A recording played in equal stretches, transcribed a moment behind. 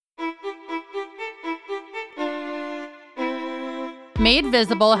Made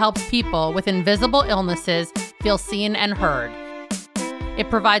Visible helps people with invisible illnesses feel seen and heard.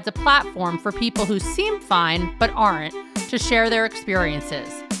 It provides a platform for people who seem fine but aren't to share their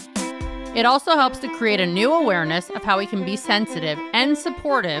experiences. It also helps to create a new awareness of how we can be sensitive and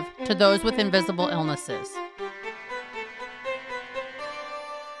supportive to those with invisible illnesses.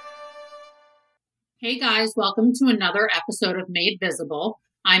 Hey guys, welcome to another episode of Made Visible.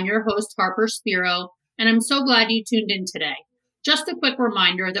 I'm your host, Harper Spiro, and I'm so glad you tuned in today. Just a quick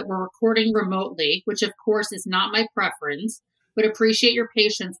reminder that we're recording remotely, which of course is not my preference, but appreciate your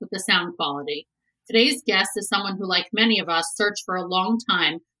patience with the sound quality. Today's guest is someone who, like many of us, searched for a long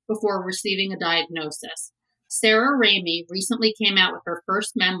time before receiving a diagnosis. Sarah Ramey recently came out with her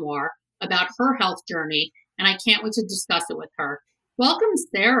first memoir about her health journey, and I can't wait to discuss it with her. Welcome,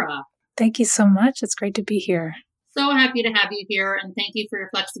 Sarah. Thank you so much. It's great to be here. So happy to have you here, and thank you for your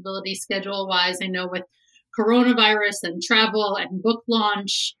flexibility schedule-wise. I know with coronavirus and travel and book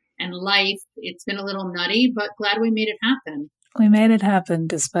launch and life, it's been a little nutty, but glad we made it happen. We made it happen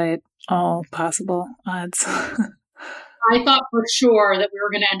despite all possible odds. I thought for sure that we were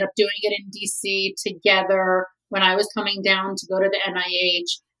going to end up doing it in DC together when I was coming down to go to the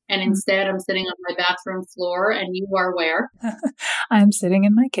NIH. And instead, I'm sitting on my bathroom floor, and you are where? I'm sitting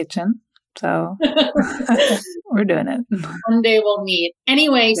in my kitchen. So we're doing it. One day we'll meet.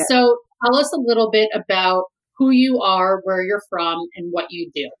 Anyway, yeah. So tell us a little bit about who you are, where you're from, and what you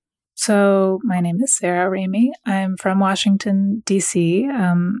do. So my name is Sarah Ramey. I'm from Washington, D.C.,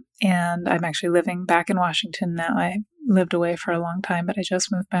 and I'm actually living back in Washington now. I lived away for a long time, but I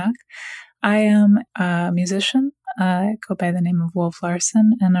just moved back. I am a musician. I go by the name of Wolf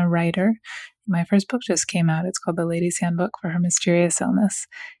Larson and a writer. My first book just came out. It's called The Lady's Handbook for Her Mysterious Illness.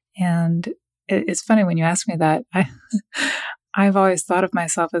 And it's funny when you ask me that. I've always thought of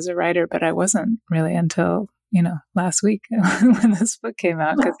myself as a writer, but I wasn't really until, last week when this book came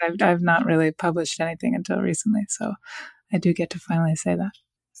out, because I've not really published anything until recently. So I do get to finally say that.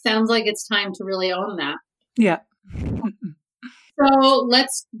 Sounds like it's time to really own that. Yeah. So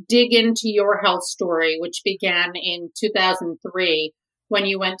let's dig into your health story, which began in 2003 when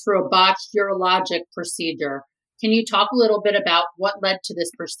you went through a botched urologic procedure. Can you talk a little bit about what led to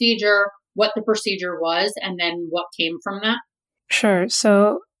this procedure, what the procedure was, and then what came from that? Sure.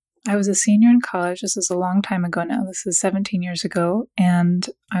 So I was a senior in college. This is a long time ago now. This is 17 years ago. And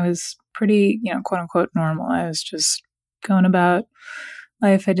I was pretty, quote unquote, normal. I was just going about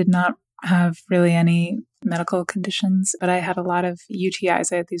life. I did not have really any medical conditions, but I had a lot of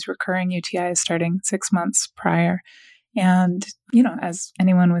UTIs. I had these recurring UTIs starting 6 months prior. And, as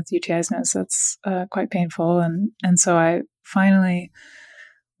anyone with UTIs knows, that's quite painful. And so I finally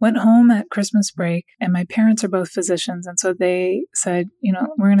went home at Christmas break, and my parents are both physicians. And so they said,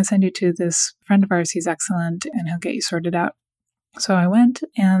 we're going to send you to this friend of ours. He's excellent, and he'll get you sorted out. So I went,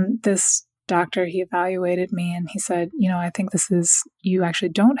 and this doctor, he evaluated me, and he said, I think you actually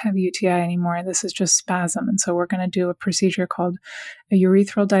don't have UTI anymore. This is just spasm. And so we're going to do a procedure called a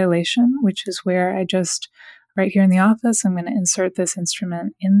urethral dilation, which is where right here in the office, I'm going to insert this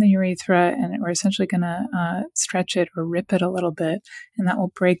instrument in the urethra, and we're essentially going to stretch it or rip it a little bit, and that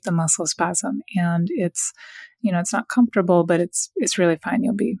will break the muscle spasm. And it's, it's not comfortable, but it's really fine.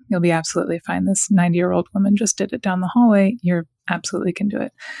 You'll be absolutely fine. This 90-year-old woman just did it down the hallway. You absolutely can do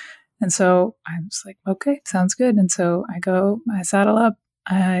it. And so I was like, okay, sounds good. And so I saddle up,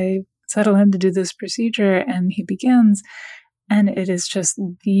 I settle in to do this procedure, and he begins, and it is just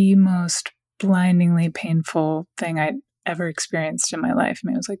the most blindingly painful thing I'd ever experienced in my life. I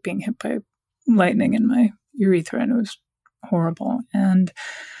mean, it was like being hit by lightning in my urethra, and it was horrible. And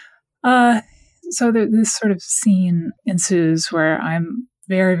so this sort of scene ensues where I'm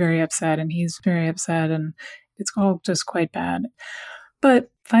very, very upset, and he's very upset, and it's all just quite bad.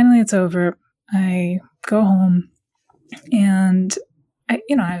 But finally it's over. I go home, and I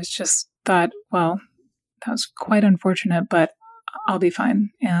was just thought, well, that was quite unfortunate, but I'll be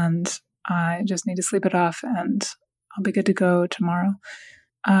fine. And I just need to sleep it off, and I'll be good to go tomorrow.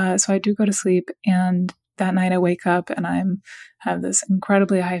 So I do go to sleep, and that night I wake up, and I have this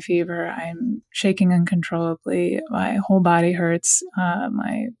incredibly high fever. I'm shaking uncontrollably. My whole body hurts.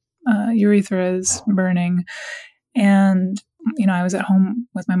 My urethra is burning. And, I was at home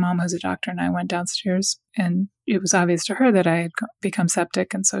with my mom, who's a doctor, and I went downstairs, and it was obvious to her that I had become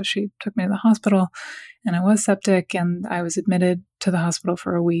septic. And so she took me to the hospital, and I was septic, and I was admitted to the hospital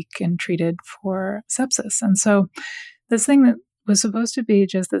for a week and treated for sepsis. And so this thing that was supposed to be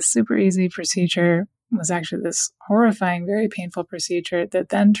just this super easy procedure was actually this horrifying, very painful procedure that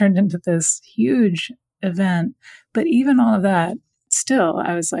then turned into this huge event. But even all of that, still,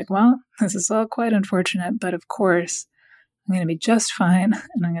 I was like, well, this is all quite unfortunate, but of course, I'm going to be just fine,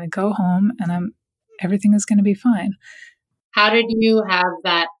 and I'm going to go home, and everything is going to be fine. How did you have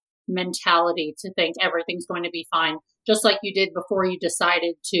that mentality to think everything's going to be fine, just like you did before you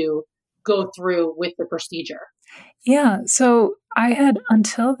decided to go through with the procedure? Yeah. So I had,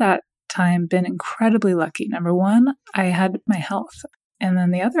 until that time, been incredibly lucky. Number one, I had my health. And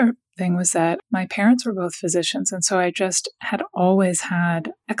then the other thing was that my parents were both physicians. And so I just had always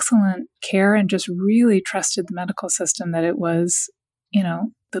had excellent care and just really trusted the medical system, that it was,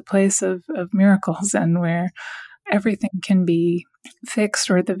 the place of miracles, and where everything can be fixed,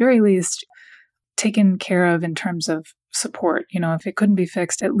 or at the very least taken care of in terms of support. If it couldn't be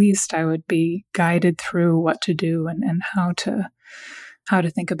fixed, at least I would be guided through what to do, and how to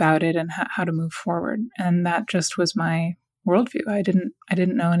think about it, and how to move forward. And that just was my worldview. I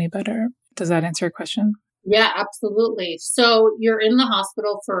didn't know any better. Does that answer your question? Yeah, absolutely. So you're in the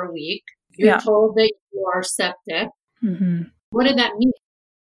hospital for a week. You're told that you are septic. Mm-hmm. What did that mean?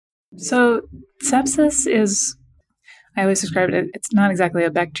 So sepsis is, I always describe it, it's not exactly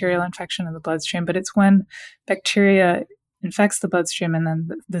a bacterial infection of the bloodstream, but it's when bacteria infects the bloodstream, and then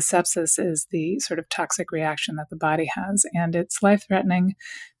the sepsis is the sort of toxic reaction that the body has, and it's life-threatening.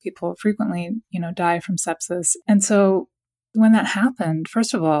 People frequently, die from sepsis. And so when that happened,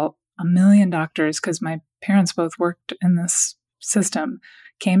 first of all, a million doctors, because my parents both worked in this system,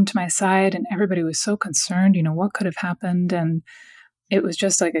 came to my side, and everybody was so concerned, what could have happened? And it was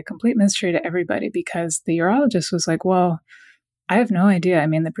just like a complete mystery to everybody, because the urologist was like, well, I have no idea. I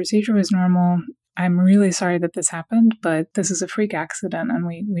mean, the procedure was normal. I'm really sorry that this happened, but this is a freak accident, and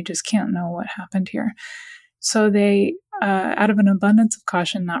we just can't know what happened here. So they, out of an abundance of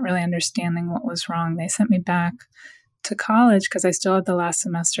caution, not really understanding what was wrong, they sent me back to college, because I still had the last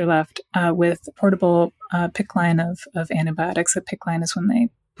semester left, with a portable PICC line of antibiotics. A PICC line is when they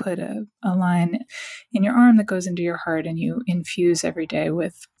put a line in your arm that goes into your heart, and you infuse every day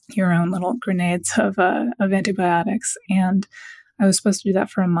with your own little grenades of antibiotics. And I was supposed to do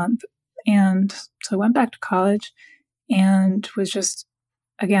that for a month. And so I went back to college and was just,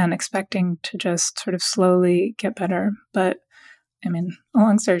 again, expecting to just sort of slowly get better. But I mean, a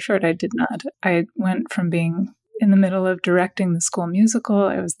long story short, I did not. I went from being in the middle of directing the school musical.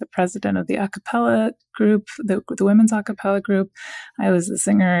 I was the president of the a cappella group, the women's a cappella group. I was the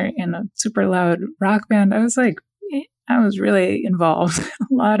singer in a super loud rock band. I was really involved in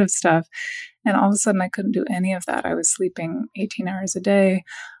a lot of stuff. And all of a sudden I couldn't do any of that. I was sleeping 18 hours a day.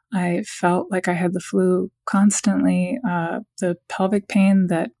 I felt like I had the flu constantly. The pelvic pain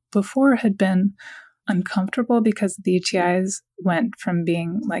that before had been uncomfortable because the UTIs went from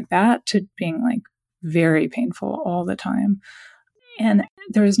being like that to being like very painful all the time. And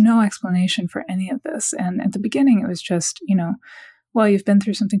there was no explanation for any of this. And at the beginning, it was just, well, you've been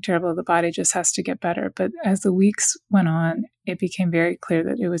through something terrible. The body just has to get better. But as the weeks went on, it became very clear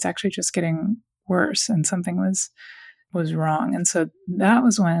that it was actually just getting worse, and something was wrong. And so that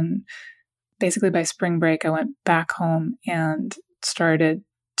was when, basically by spring break, I went back home and started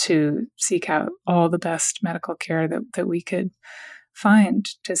to seek out all the best medical care that we could find,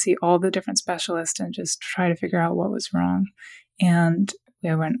 to see all the different specialists and just try to figure out what was wrong. And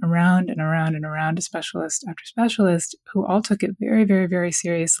we went around and around and around to specialist after specialist, who all took it very, very, very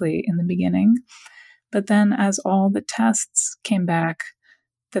seriously in the beginning. But then as all the tests came back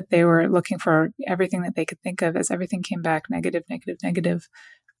that they were looking for, everything that they could think of, as everything came back negative, negative, negative,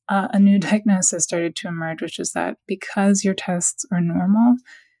 a new diagnosis started to emerge, which is that because your tests are normal,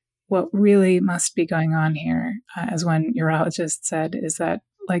 what really must be going on here, as one urologist said, is that,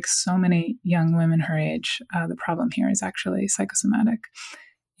 like so many young women her age, the problem here is actually psychosomatic.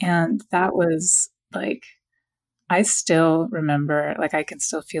 And that was like, I still remember, like I can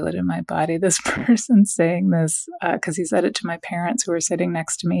still feel it in my body, this person saying this, because he said it to my parents who were sitting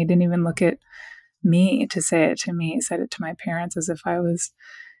next to me. He didn't even look at me to say it to me. He said it to my parents as if I was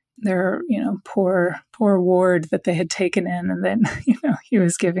their, poor ward that they had taken in. And then, he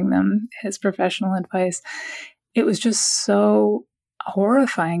was giving them his professional advice. It was just so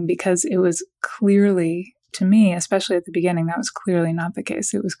horrifying, because it was clearly, to me, especially at the beginning, that was clearly not the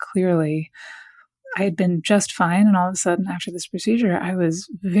case. It was clearly, I had been just fine. And all of a sudden, after this procedure, I was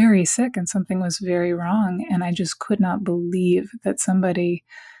very sick and something was very wrong. And I just could not believe that somebody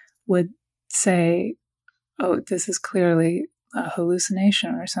would say, oh, this is clearly a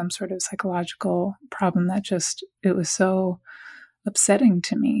hallucination or some sort of psychological problem. That just, it was so upsetting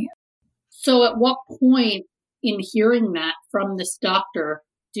to me. So at what point in hearing that from this doctor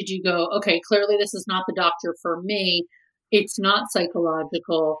did you go, okay, clearly this is not the doctor for me. It's not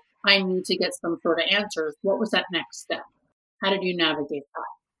psychological. I need to get some sort of answers. What was that next step? How did you navigate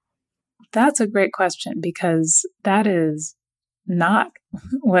that? That's a great question, because that is not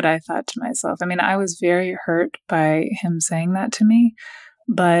what I thought to myself. I mean, I was very hurt by him saying that to me,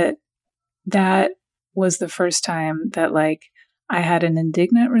 but that was the first time that like I had an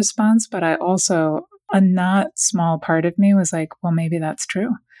indignant response, but I also, a not small part of me was like, well, maybe that's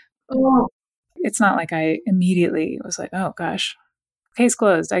true. Oh. It's not like I immediately was like, oh gosh, case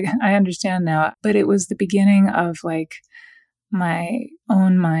closed. I understand now. But it was the beginning of like my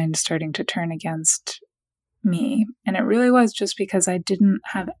own mind starting to turn against me. And it really was just because I didn't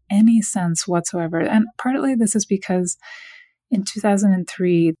have any sense whatsoever. And partly this is because in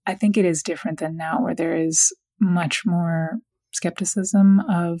 2003, I think it is different than now, where there is much more skepticism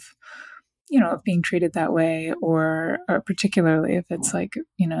of, of being treated that way, or particularly if it's like,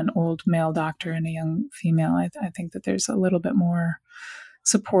 an old male doctor and a young female. I think that there's a little bit more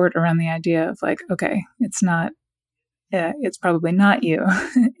support around the idea of like, okay, it's probably not you.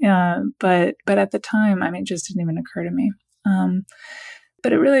 But at the time, I mean, it just didn't even occur to me.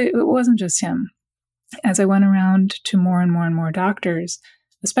 But it wasn't just him. As I went around to more and more and more doctors,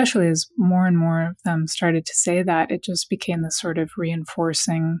 especially as more and more of them started to say that, it just became this sort of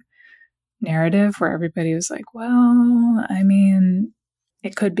reinforcing narrative where everybody was like, well, I mean,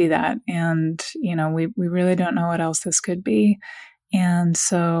 it could be that. And, we really don't know what else this could be. And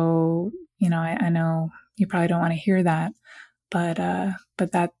so, I know you probably don't want to hear that, but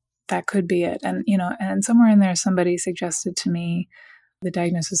that could be it. And, and somewhere in there, somebody suggested to me the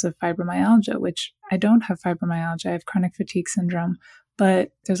diagnosis of fibromyalgia, which I don't have fibromyalgia. I have chronic fatigue syndrome, but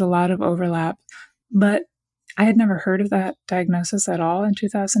there's a lot of overlap. But I had never heard of that diagnosis at all in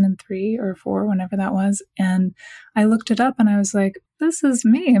 2003 or 4, whenever that was. And I looked it up and I was like, this is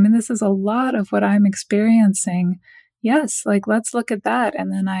me. I mean, this is a lot of what I'm experiencing. Yes, like, let's look at that.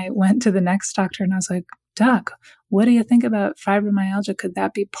 And then I went to the next doctor and I was like, Doc, what do you think about fibromyalgia? Could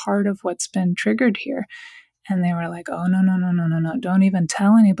that be part of what's been triggered here? And they were like, oh, no. Don't even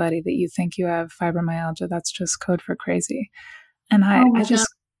tell anybody that you think you have fibromyalgia. That's just code for crazy. And I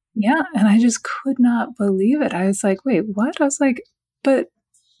just could not believe it. I was like, wait, what? I was like, but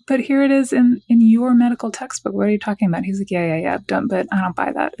here it is in your medical textbook. What are you talking about? He's like, yeah. But I don't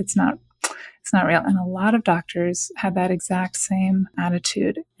buy that. It's not real. And a lot of doctors had that exact same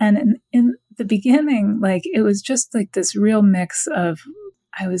attitude. And in the beginning, like, it was just like this real mix of,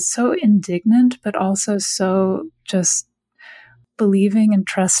 I was so indignant, but also so just believing and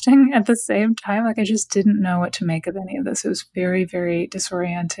trusting at the same time. Like, I just didn't know what to make of any of this. It was very, very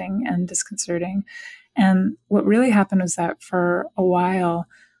disorienting and disconcerting. And what really happened was that for a while,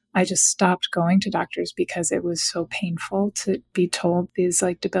 I just stopped going to doctors because it was so painful to be told these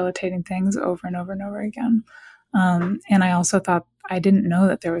like debilitating things over and over and over again. And I also thought, I didn't know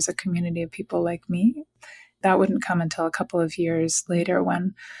that there was a community of people like me. That wouldn't come until a couple of years later,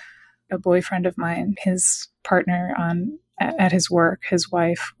 when a boyfriend of mine, his partner at his work, his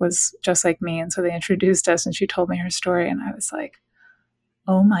wife was just like me. And so they introduced us and she told me her story. And I was like,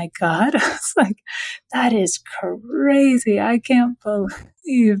 oh my God. I was like, that is crazy. I can't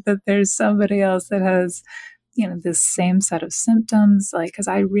believe that there's somebody else that has, this same set of symptoms. Like, because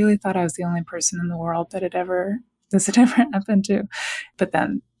I really thought I was the only person in the world that this had ever happened to. But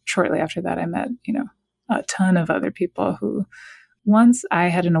then shortly after that, I met, a ton of other people who, once I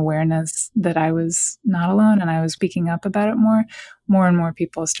had an awareness that I was not alone and I was speaking up about it more and more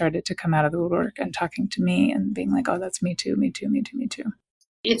people started to come out of the woodwork and talking to me and being like, oh, that's me too.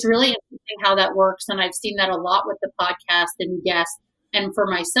 It's really interesting how that works. And I've seen that a lot with the podcast and guests. And for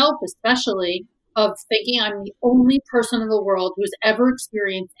myself, especially, of thinking I'm the only person in the world who's ever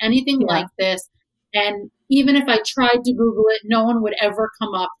experienced anything like this. And even if I tried to Google it, no one would ever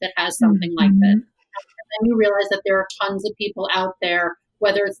come up that has something like this. And you realize that there are tons of people out there,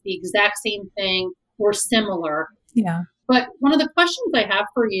 whether it's the exact same thing or similar. Yeah. But one of the questions I have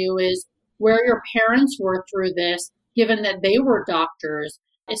for you is where your parents were through this, given that they were doctors,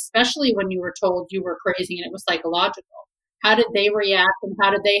 especially when you were told you were crazy and it was psychological. How did they react and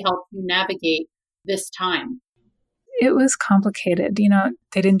how did they help you navigate this time? It was complicated.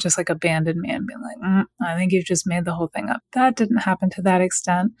 They didn't just like abandon me and be like, I think you've just made the whole thing up. That didn't happen to that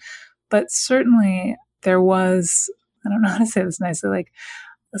extent. But certainly there was, I don't know how to say this nicely, like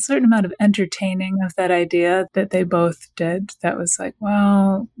a certain amount of entertaining of that idea that they both did. That was like,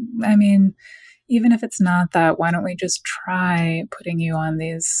 well, I mean, even if it's not that, why don't we just try putting you on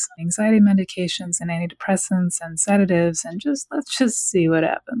these anxiety medications and antidepressants and sedatives and let's just see what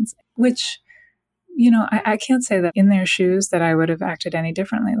happens. Which, I can't say that in their shoes that I would have acted any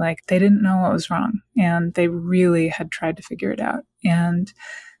differently. Like, they didn't know what was wrong and they really had tried to figure it out. And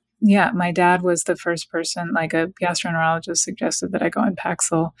yeah, my dad was the first person, like a gastroenterologist suggested that I go on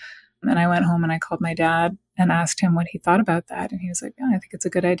Paxil. And I went home and I called my dad and asked him what he thought about that. And he was like, yeah, I think it's a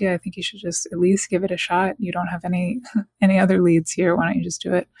good idea. I think you should just at least give it a shot. You don't have any other leads here. Why don't you just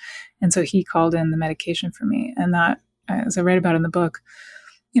do it? And so he called in the medication for me. And that, as I write about in the book,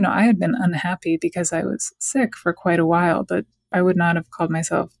 I had been unhappy because I was sick for quite a while, but I would not have called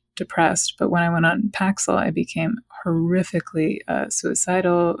myself depressed. But when I went on Paxil, I became horrifically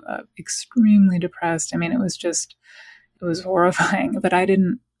suicidal, extremely depressed. I mean, it was horrifying, but I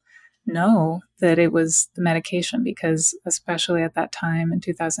didn't know that it was the medication because, especially at that time in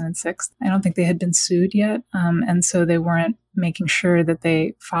 2006, I don't think they had been sued yet. And so they weren't making sure that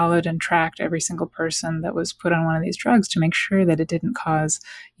they followed and tracked every single person that was put on one of these drugs to make sure that it didn't cause,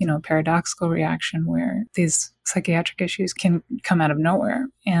 a paradoxical reaction where these psychiatric issues can come out of nowhere.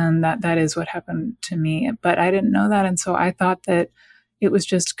 And that is what happened to me. But I didn't know that. And so I thought that it was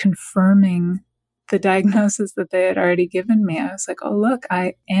just confirming the diagnosis that they had already given me. I was like, oh, look,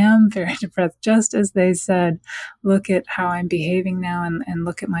 I am very depressed, just as they said. Look at how I'm behaving now and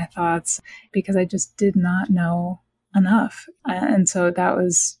look at my thoughts, because I just did not know enough. And so that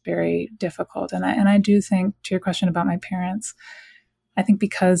was very difficult. And I do think, to your question about my parents, I think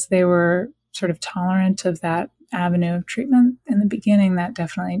because they were sort of tolerant of that avenue of treatment in the beginning, that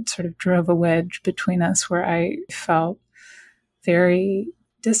definitely sort of drove a wedge between us where I felt very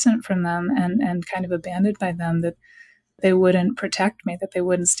distant from them and kind of abandoned by them, that they wouldn't protect me, that they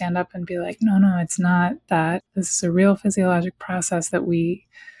wouldn't stand up and be like, no, it's not that. This is a real physiologic process that we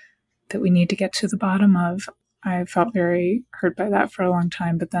need to get to the bottom of. I felt very hurt by that for a long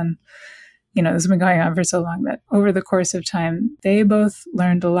time. But then, this has been going on for so long that over the course of time, they both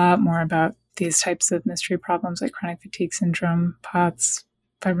learned a lot more about these types of mystery problems like chronic fatigue syndrome, POTS,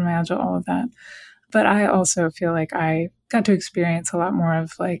 fibromyalgia, all of that. But I also feel like I got to experience a lot more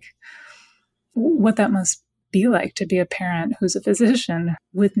of like what that must be like to be a parent who's a physician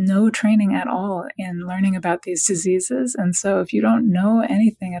with no training at all in learning about these diseases. And so if you don't know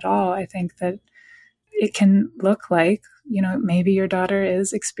anything at all, I think that it can look like, maybe your daughter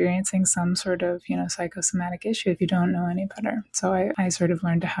is experiencing some sort of, psychosomatic issue if you don't know any better. So I sort of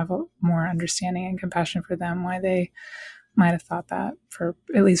learned to have a more understanding and compassion for them, why they might have thought that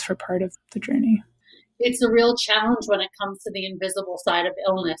at least for part of the journey. It's a real challenge when it comes to the invisible side of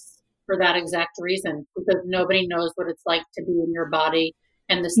illness for that exact reason, because nobody knows what it's like to be in your body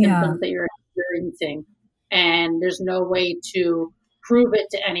and the symptoms that you're experiencing. And there's no way to prove it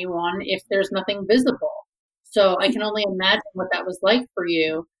to anyone if there's nothing visible. So I can only imagine what that was like for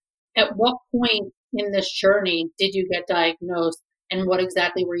you. At what point in this journey did you get diagnosed, and what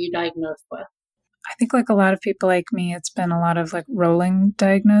exactly were you diagnosed with? I think like a lot of people like me, it's been a lot of like rolling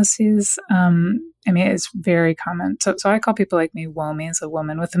diagnoses. It's very common. So I call people like me WOMIs, a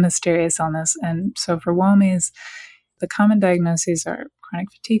woman with a mysterious illness. And so for WOMIs, the common diagnoses are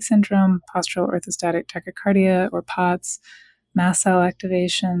chronic fatigue syndrome, postural orthostatic tachycardia or POTS, mast cell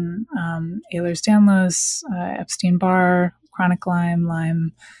activation, Ehlers-Danlos, Epstein-Barr, chronic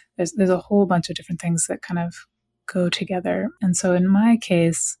Lyme. There's a whole bunch of different things that kind of go together. And so in my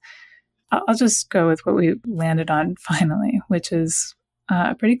case, I'll just go with what we landed on finally, which is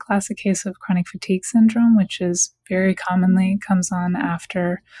a pretty classic case of chronic fatigue syndrome, which is very commonly comes on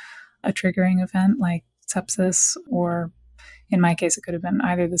after a triggering event like sepsis, or in my case, it could have been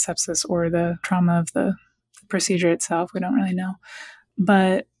either the sepsis or the trauma of the procedure itself. We don't really know.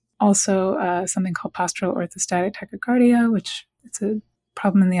 But also something called postural orthostatic tachycardia, which it's a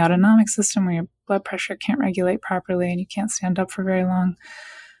problem in the autonomic system where your blood pressure can't regulate properly and you can't stand up for very long.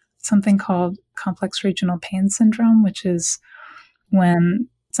 Something called complex regional pain syndrome, which is when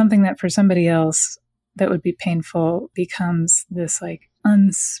something that for somebody else that would be painful becomes this like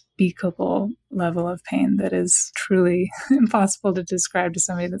unspeakable level of pain that is truly impossible to describe to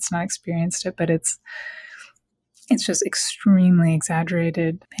somebody that's not experienced it, but it's just extremely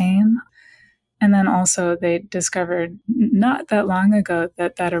exaggerated pain. And then also they discovered not that long ago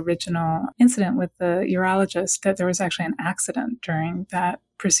that original incident with the urologist, that there was actually an accident during that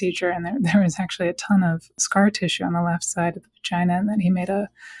procedure, and there was actually a ton of scar tissue on the left side of the vagina, and that he made a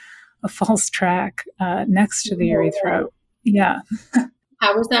false track next to the urethra. Yeah.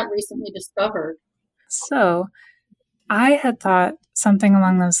 How was that recently discovered? So I had thought something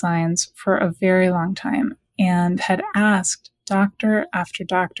along those lines for a very long time and had asked doctor after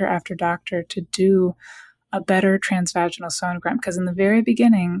doctor after doctor to do a better transvaginal sonogram, because in the very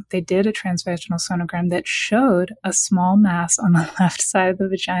beginning, they did a transvaginal sonogram that showed a small mass on the left side of the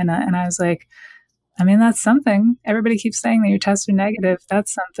vagina. And I was like, that's something. Everybody keeps saying that your tests are negative.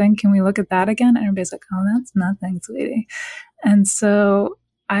 That's something. Can we look at that again? And everybody's like, oh, that's nothing, sweetie. And so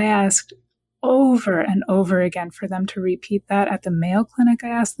I asked over and over again for them to repeat that. At the Mayo Clinic, I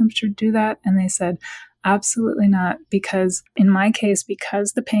asked them to do that, and they said, absolutely not, because in my case,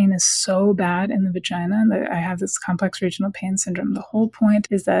 because the pain is so bad in the vagina, I have this complex regional pain syndrome. The whole point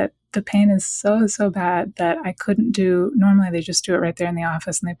is that the pain is so bad that I couldn't do, normally they just do it right there in the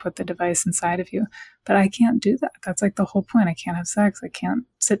office and they put the device inside of you. But I can't do that. That's like the whole point. I can't have sex. I can't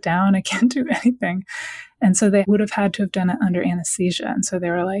sit down. I can't do anything. And so they would have had to have done it under anesthesia. And so they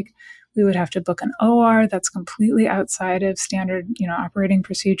were like, we would have to book an OR that's completely outside of standard, operating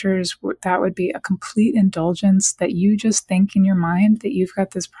procedures. That would be a complete indulgence that you just think in your mind that you've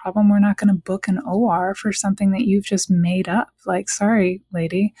got this problem. We're not going to book an OR for something that you've just made up. Like, sorry,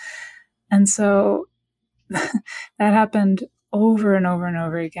 lady. And so that happened over and over and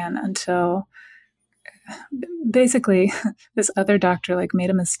over again until basically this other doctor made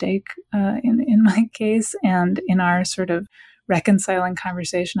a mistake in my case, and in our sort of reconciling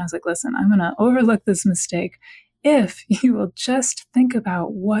conversation, I was like, listen, I'm going to overlook this mistake if you will just think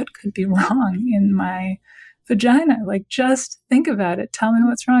about what could be wrong in my vagina. Just think about it. Tell me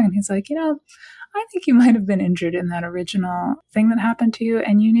what's wrong. And he's like, I think you might have been injured in that original thing that happened to you,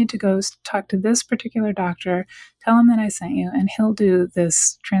 and you need to go talk to this particular doctor, tell him that I sent you, and he'll do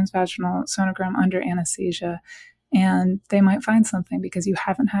this transvaginal sonogram under anesthesia, and they might find something because you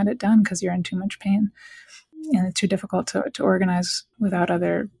haven't had it done because you're in too much pain. And it's too difficult to organize without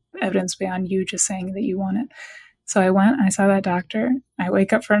other evidence beyond you just saying that you want it. So I went, I saw that doctor. I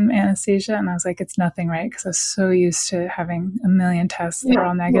wake up from anesthesia and I was like, it's nothing, right? Because I was so used to having a million tests that are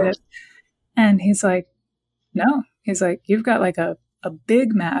all negative. And he's like, no. He's like, you've got a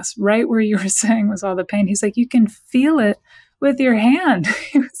big mass right where you were saying was all the pain. He's like, you can feel it with your hand.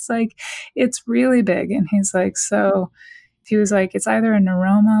 He was like, it's really big. And he's like, he was like, it's either a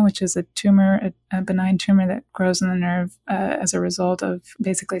neuroma, which is a tumor, a benign tumor that grows in the nerve as a result of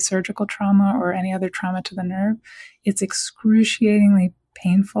basically surgical trauma or any other trauma to the nerve. It's excruciatingly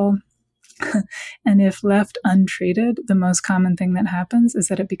painful. And if left untreated, the most common thing that happens is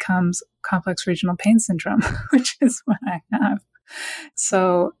that it becomes complex regional pain syndrome, which is what I have.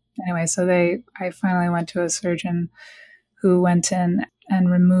 So anyway, I finally went to a surgeon who went in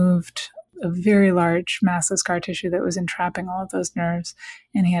and removed a very large mass of scar tissue that was entrapping all of those nerves.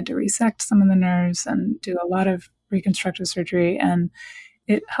 And he had to resect some of the nerves and do a lot of reconstructive surgery. And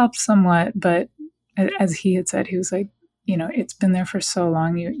it helped somewhat, but as he had said, he was like, it's been there for so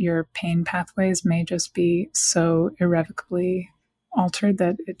long, your pain pathways may just be so irrevocably altered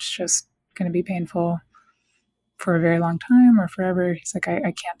that it's just going to be painful for a very long time or forever. He's like, I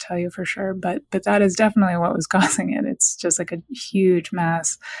can't tell you for sure, but that is definitely what was causing it. It's just like a huge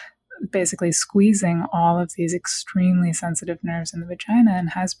mass basically squeezing all of these extremely sensitive nerves in the vagina,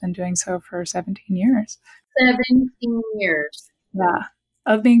 and has been doing so for 17 years. 17 years. Yeah.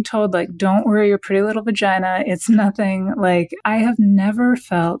 Of being told, don't worry your pretty little vagina. It's nothing. I have never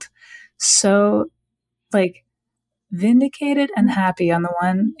felt so vindicated and happy on the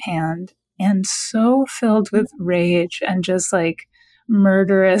one hand, and so filled with rage and just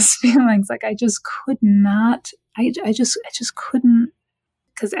murderous feelings. I just could not, I just couldn't,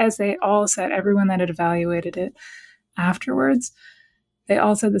 because as they all said, everyone that had evaluated it afterwards, they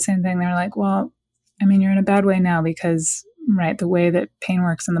all said the same thing. They were like, well, I mean, you're in a bad way now because, right, the way that pain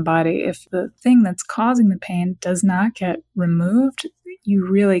works in the body, if the thing that's causing the pain does not get removed, you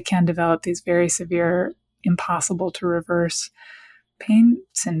really can develop these very severe, impossible to reverse pain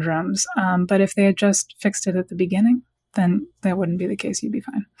syndromes. But if they had just fixed it at the beginning, then that wouldn't be the case. You'd be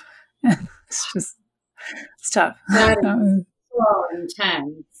fine. It's tough. That is so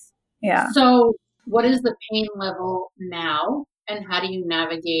intense. Yeah. So what is the pain level now, and how do you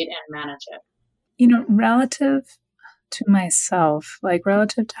navigate and manage it? Relative to myself,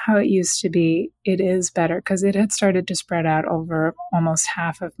 relative to how it used to be, it is better because it had started to spread out over almost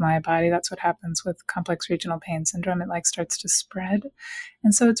half of my body. That's what happens with complex regional pain syndrome. It starts to spread.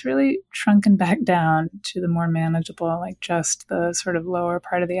 And so it's really shrunken back down to the more manageable, just the sort of lower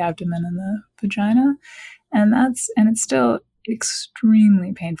part of the abdomen and the vagina. And it's still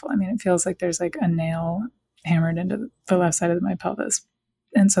extremely painful. I mean, it feels like there's a nail hammered into the left side of my pelvis.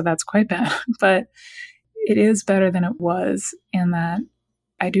 And so that's quite bad. But it is better than it was in that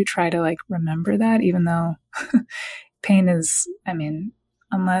I do try to remember that, even though pain is,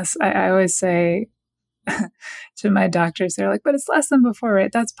 unless I always say to my doctors, they're like, but it's less than before,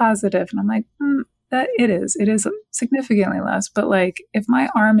 right? That's positive. And I'm like, that it is significantly less. But if my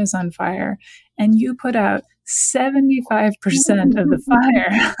arm is on fire and you put out 75% of the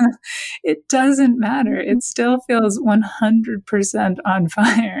fire, it doesn't matter. It still feels 100% on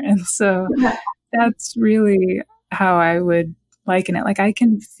fire. And so that's really how I would liken it. Like I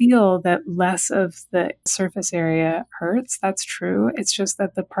can feel that less of the surface area hurts. That's true. It's just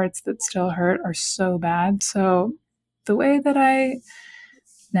that the parts that still hurt are so bad. So the way that I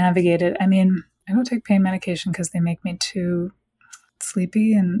navigate it, I mean, I don't take pain medication because they make me too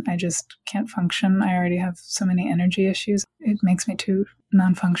sleepy and I just can't function. I already have so many energy issues. It makes me too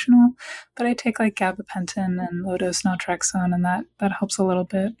non-functional. But I take like gabapentin and low-dose naltrexone, and that helps a little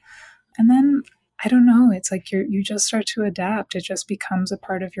bit. And then I don't know, it's like you just start to adapt. It just becomes a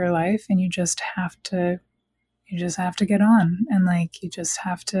part of your life, and you just have to get on, and like you just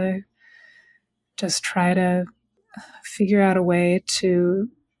have to just try to figure out a way to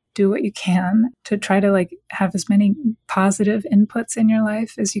do what you can to try to like have as many positive inputs in your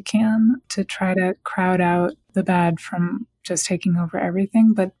life as you can to try to crowd out the bad from just taking over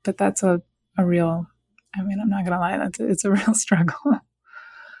everything. But that's a real, I mean, I'm not going to lie, it's a real struggle.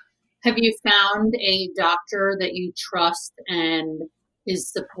 Have you found a doctor that you trust and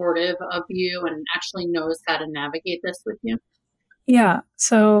is supportive of you and actually knows how to navigate this with you? Yeah.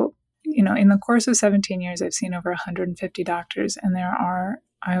 So, in the course of 17 years, I've seen over 150 doctors, and there are,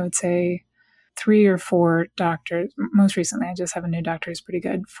 I would say, 3 or 4 doctors. Most recently, I just have a new doctor who's pretty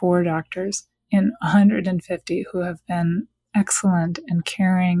good. 4 doctors in 150 who have been excellent and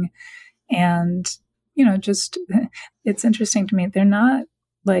caring. And, just, it's interesting to me. They're not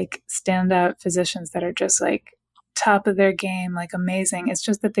like standout physicians that are just like top of their game, like amazing. It's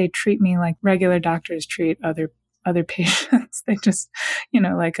just that they treat me like regular doctors treat other patients. They just,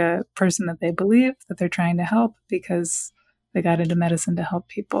 like a person that they believe that they're trying to help because they got into medicine to help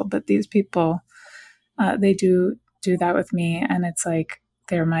people. But these people, they do that with me. And it's like,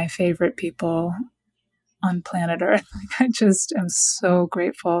 they're my favorite people on planet Earth. Like, I just am so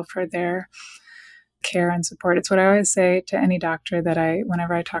grateful for their care and support. It's what I always say to any doctor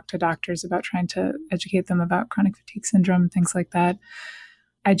whenever I talk to doctors about trying to educate them about chronic fatigue syndrome, things like that.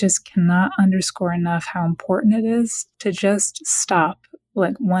 I just cannot underscore enough how important it is to just stop,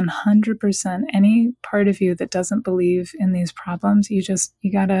 like 100%. Any part of you that doesn't believe in these problems, you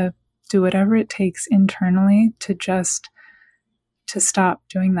got to do whatever it takes internally to stop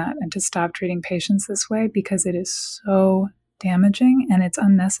doing that and to stop treating patients this way, because it is so damaging and it's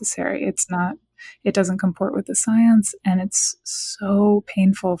unnecessary. It doesn't comport with the science, and it's so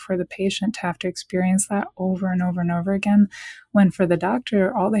painful for the patient to have to experience that over and over and over again, when for the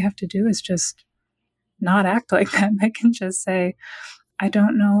doctor, all they have to do is just not act like that. They can just say, I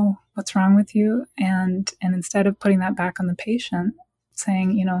don't know what's wrong with you. And instead of putting that back on the patient,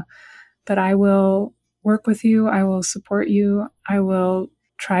 saying, but I will work with you, I will support you, I will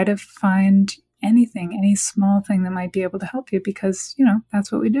try to find anything, any small thing that might be able to help you, because,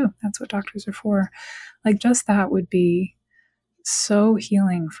 that's what we do. That's what doctors are for. Like, just that would be so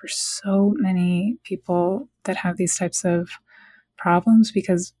healing for so many people that have these types of problems,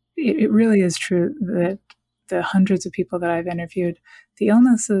 because it really is true that the hundreds of people that I've interviewed, the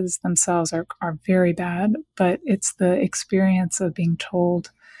illnesses themselves are very bad, but it's the experience of being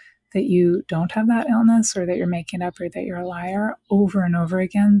told that you don't have that illness, or that you're making it up, or that you're a liar over and over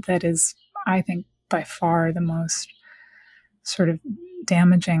again, that is, I think, by far the most sort of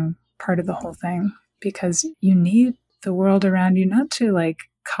damaging part of the whole thing, because you need the world around you not to like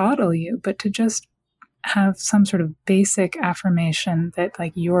coddle you, but to just have some sort of basic affirmation that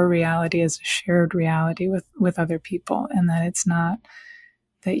like your reality is a shared reality with other people, and that it's not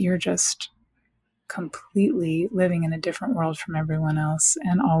that you're just completely living in a different world from everyone else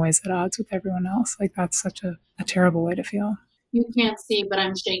and always at odds with everyone else. Like, that's such a terrible way to feel. You can't see, but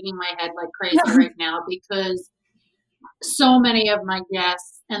I'm shaking my head like crazy right now, because so many of my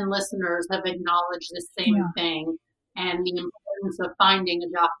guests and listeners have acknowledged the same thing, and the importance of finding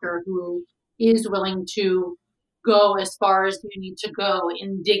a doctor who is willing to go as far as you need to go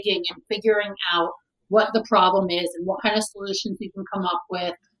in digging and figuring out what the problem is and what kind of solutions you can come up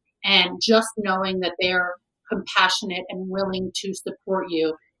with. And just knowing that they're compassionate and willing to support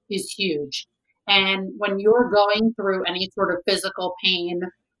you is huge. And when you're going through any sort of physical pain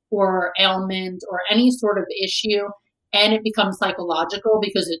or ailment or any sort of issue, and it becomes psychological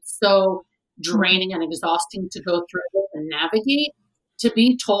because it's so draining and exhausting to go through it and navigate, to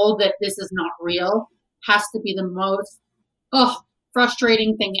be told that this is not real has to be the most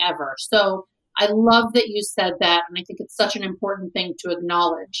frustrating thing ever. So I love that you said that, and I think it's such an important thing to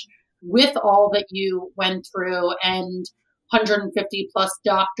acknowledge. With all that you went through and 150 plus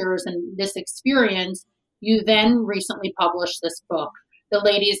doctors and this experience, you then recently published this book, The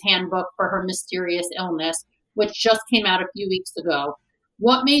Lady's Handbook for Her Mysterious Illness, which just came out a few weeks ago.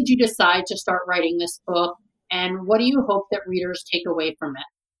 What made you decide to start writing this book, and what do you hope that readers take away from it?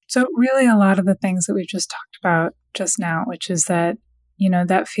 So really a lot of the things that we just talked about just now, which is that,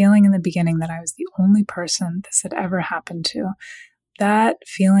 that feeling in the beginning that I was the only person this had ever happened to, that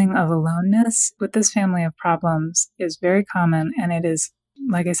feeling of aloneness with this family of problems is very common. And it is,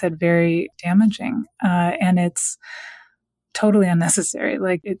 like I said, very damaging. And it's totally unnecessary.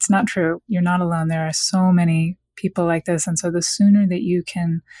 Like, it's not true. You're not alone. There are so many people like this. And so the sooner that you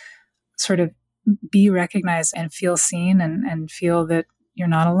can sort of be recognized and feel seen and feel that you're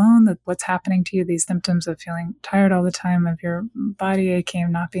not alone, that what's happening to you, these symptoms of feeling tired all the time, of your body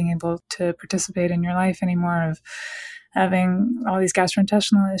aching, not being able to participate in your life anymore, of having all these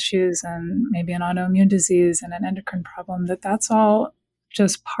gastrointestinal issues and maybe an autoimmune disease and an endocrine problem, that's all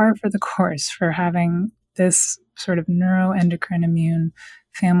just par for the course for having this sort of neuroendocrine immune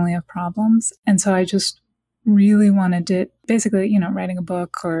family of problems. And so I just really wanted to basically, writing a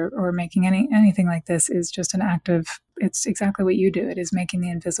book or making anything like this is just an act of, it's exactly what you do. It is making the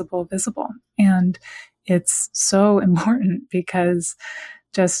invisible visible. And it's so important because,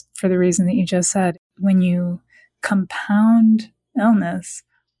 just for the reason that you just said, when you compound illness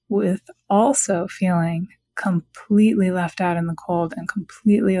with also feeling completely left out in the cold and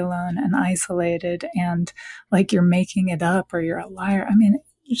completely alone and isolated and like you're making it up or you're a liar. I mean,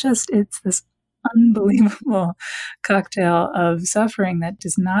 it's this unbelievable cocktail of suffering that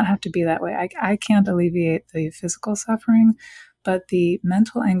does not have to be that way. I can't alleviate the physical suffering, but the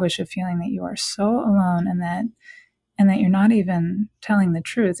mental anguish of feeling that you are so alone and that you're not even telling the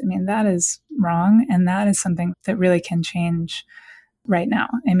truth. I mean, that is wrong. And that is something that really can change right now.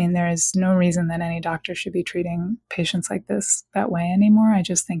 I mean, there is no reason that any doctor should be treating patients like this that way anymore. I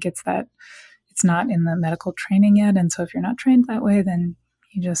just think it's that it's not in the medical training yet. And so if you're not trained that way, then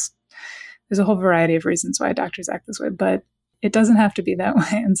there's a whole variety of reasons why doctors act this way, but it doesn't have to be that way.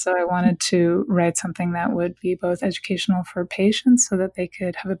 And so I wanted to write something that would be both educational for patients so that they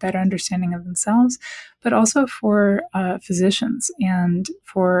could have a better understanding of themselves, but also for physicians and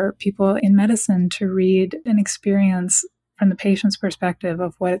for people in medicine to read and experience from the patient's perspective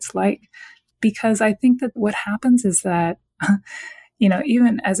of what it's like. Because I think that what happens is that,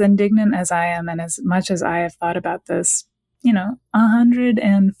 even as indignant as I am and as much as I have thought about this,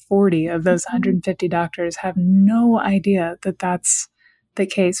 140 of those 150 doctors have no idea that that's the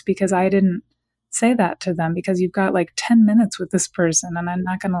case because I didn't say that to them, because you've got like 10 minutes with this person and I'm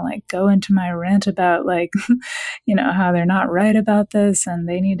not going to like go into my rant about like, how they're not right about this and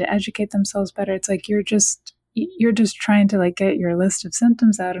they need to educate themselves better. It's like you're just trying to like get your list of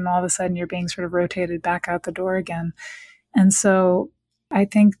symptoms out and all of a sudden you're being sort of rotated back out the door again. And so I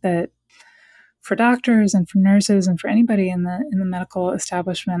think that for doctors and for nurses and for anybody in the medical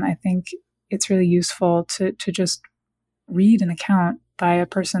establishment, I think it's really useful to just read an account by a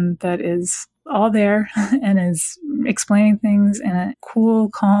person that is all there and is explaining things in a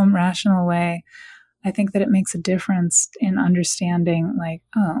cool, calm, rational way. I think that it makes a difference in understanding like,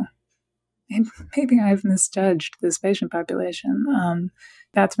 oh, maybe I've misjudged this patient population.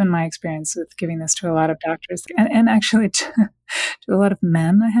 That's been my experience with giving this to a lot of doctors and actually to a lot of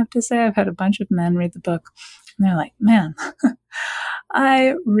men, I have to say. I've had a bunch of men read the book and they're like, man,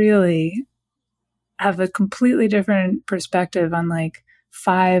 I really have a completely different perspective on like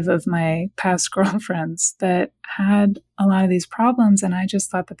 5 of my past girlfriends that had a lot of these problems. And I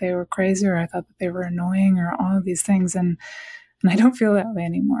just thought that they were crazy, or I thought that they were annoying, or all of these things. And I don't feel that way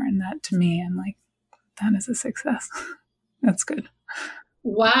anymore. And that, to me, I'm like, that is a success. That's good.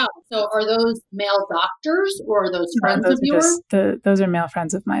 Wow. So are those male doctors or are those friends of yours? Those are male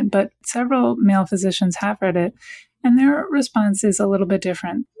friends of mine, but several male physicians have read it and their response is a little bit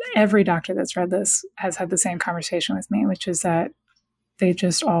different. Every doctor that's read this has had the same conversation with me, which is that they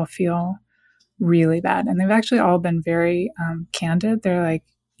just all feel really bad. And they've actually all been very candid. They're like,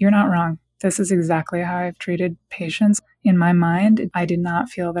 you're not wrong. This is exactly how I've treated patients. In my mind, I did not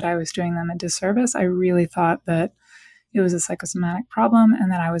feel that I was doing them a disservice. I really thought that it was a psychosomatic problem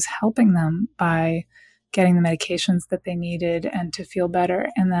and that I was helping them by getting the medications that they needed and to feel better.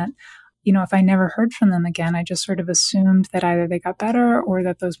 And that, if I never heard from them again, I just sort of assumed that either they got better or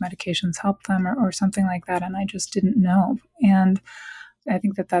that those medications helped them or something like that. And I just didn't know. And I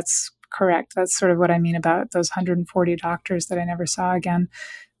think that that's correct. That's sort of what I mean about those 140 doctors that I never saw again.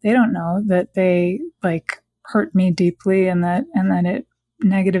 They don't know that they like hurt me deeply and that it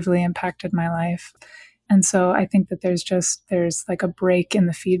negatively impacted my life. And so I think that there's like a break in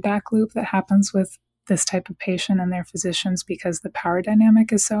the feedback loop that happens with this type of patient and their physicians because the power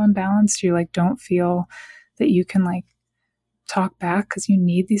dynamic is so imbalanced. You like don't feel that you can like talk back because you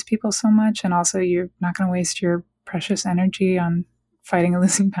need these people so much. And also you're not going to waste your precious energy on fighting a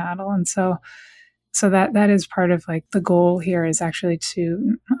losing battle. And so So that is part of like the goal here is actually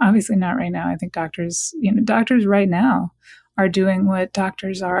to, obviously not right now. I think doctors right now are doing what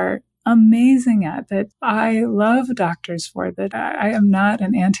doctors are amazing at, that I love doctors for, that I am not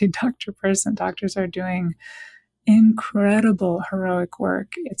an anti-doctor person. Doctors are doing incredible heroic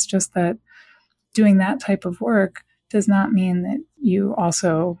work. It's just that doing that type of work does not mean that you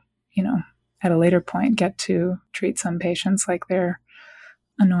also, at a later point get to treat some patients like they're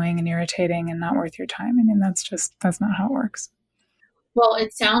annoying and irritating and not worth your time. I mean, that's not how it works. Well,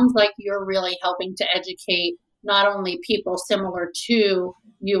 it sounds like you're really helping to educate not only people similar to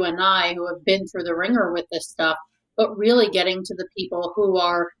you and I who have been through the ringer with this stuff, but really getting to the people who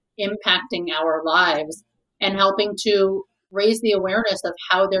are impacting our lives and helping to raise the awareness of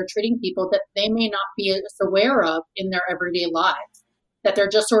how they're treating people that they may not be as aware of in their everyday lives, that they're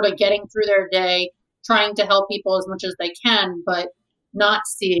just sort of getting through their day, trying to help people as much as they can, but not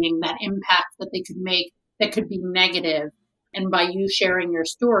seeing that impact that they could make that could be negative. And by you sharing your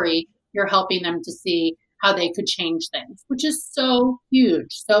story, you're helping them to see how they could change things, which is so huge,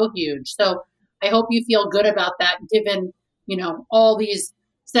 so huge. So I hope you feel good about that, given, all these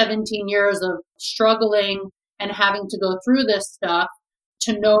 17 years of struggling and having to go through this stuff,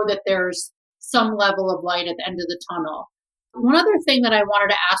 to know that there's some level of light at the end of the tunnel. One other thing that I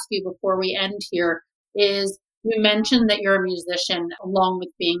wanted to ask you before we end here is, you mentioned that you're a musician along with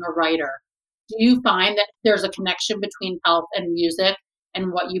being a writer. Do you find that there's a connection between health and music,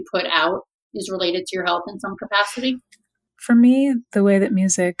 and what you put out is related to your health in some capacity? For me, the way that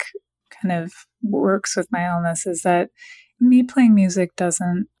music kind of works with my illness is that me playing music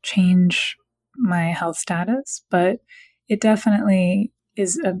doesn't change my health status, but it definitely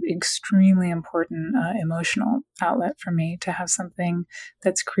is an extremely important emotional outlet for me to have something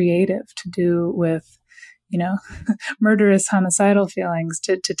that's creative to do with, murderous homicidal feelings,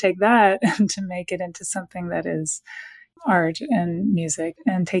 to take that and to make it into something that is art and music,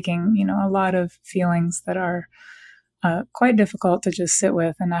 and taking, a lot of feelings that are quite difficult to just sit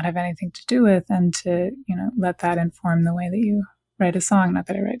with and not have anything to do with, and to, let that inform the way that you write a song. Not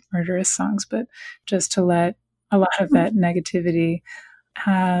that I write murderous songs, but just to let a lot of that negativity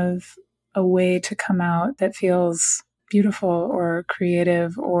have a way to come out that feels beautiful or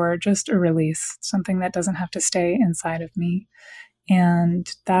creative, or just a release, something that doesn't have to stay inside of me. And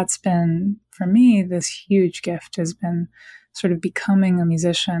that's been, for me, this huge gift has been sort of becoming a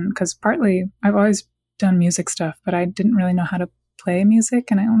musician, because partly I've always done music stuff, but I didn't really know how to play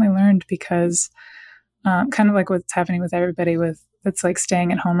music. And I only learned because kind of like what's happening with everybody that's like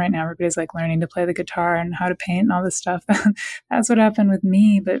staying at home right now. Everybody's like learning to play the guitar and how to paint and all this stuff. That's what happened with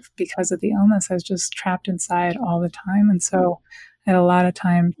me. But because of the illness, I was just trapped inside all the time. And so I had a lot of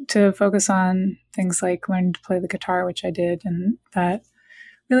time to focus on things like learning to play the guitar, which I did. And that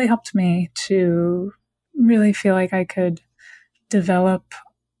really helped me to really feel like I could develop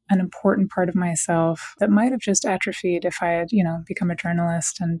an important part of myself that might have just atrophied if I had, become a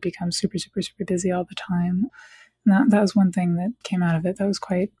journalist and become super, super, super busy all the time. And that was one thing that came out of it that was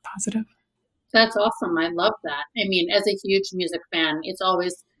quite positive. That's awesome. I love that. I mean, as a huge music fan, it's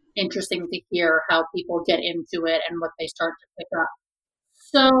always interesting to hear how people get into it and what they start to pick up.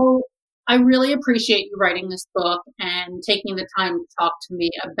 So I really appreciate you writing this book and taking the time to talk to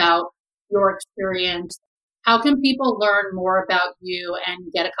me about your experience. How can people learn more about you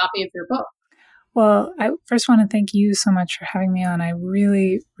and get a copy of your book? Well, I first want to thank you so much for having me on. I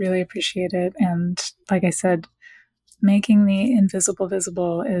really, really appreciate it. And like I said, making the invisible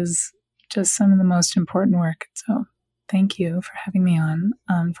visible is just some of the most important work. So thank you for having me on,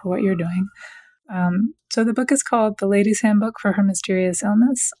 for what you're doing. So the book is called The Lady's Handbook for Her Mysterious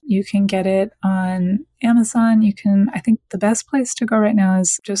Illness. You can get it on Amazon. I think the best place to go right now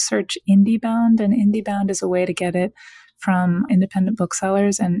is just search IndieBound, and IndieBound is a way to get it from independent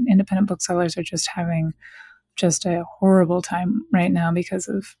booksellers, and independent booksellers are just having just a horrible time right now because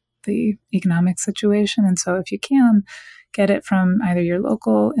of the economic situation. And so if you can get it from either your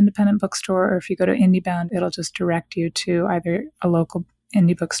local independent bookstore, or if you go to IndieBound, it'll just direct you to either a local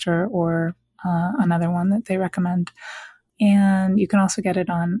indie bookstore or another one that they recommend. And you can also get it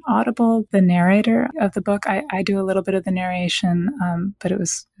on Audible. The narrator of the book, I do a little bit of the narration, but it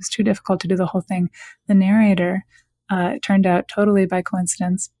was too difficult to do the whole thing. The narrator, it turned out totally by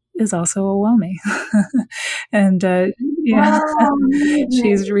coincidence, is also a WOMI. And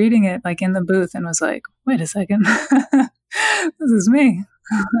she's reading it like in the booth and was like, wait a second, this is me.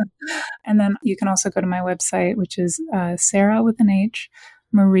 And then you can also go to my website, which is Sarah with an H,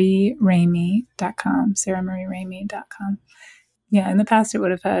 MarieRamey.com, SarahMarieRamey.com. Yeah, in the past it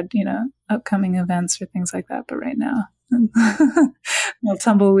would have had, upcoming events or things like that, but right now well,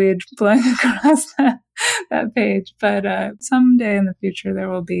 tumbleweed blowing across that page. But someday in the future, there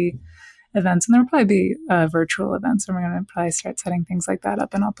will be events, and there will probably be virtual events, and we're going to probably start setting things like that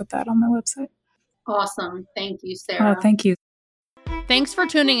up, and I'll put that on the website. Awesome. Thank you, Sarah. Oh, thank you. Thanks for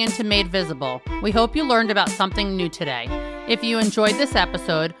tuning in to Made Visible. We hope you learned about something new today. If you enjoyed this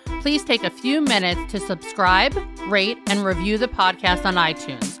episode, please take a few minutes to subscribe, rate, and review the podcast on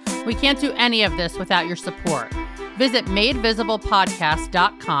iTunes. We can't do any of this without your support. Visit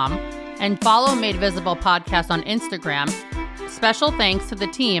madevisiblepodcast.com and follow Made Visible Podcast on Instagram. Special thanks to the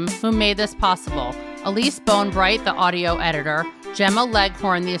team who made this possible. Elise Bonebright, the audio editor, Gemma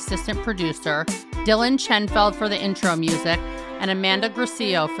Leghorn, the assistant producer, Dylan Chenfeld for the intro music, and Amanda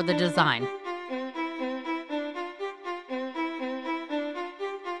Gracio for the design.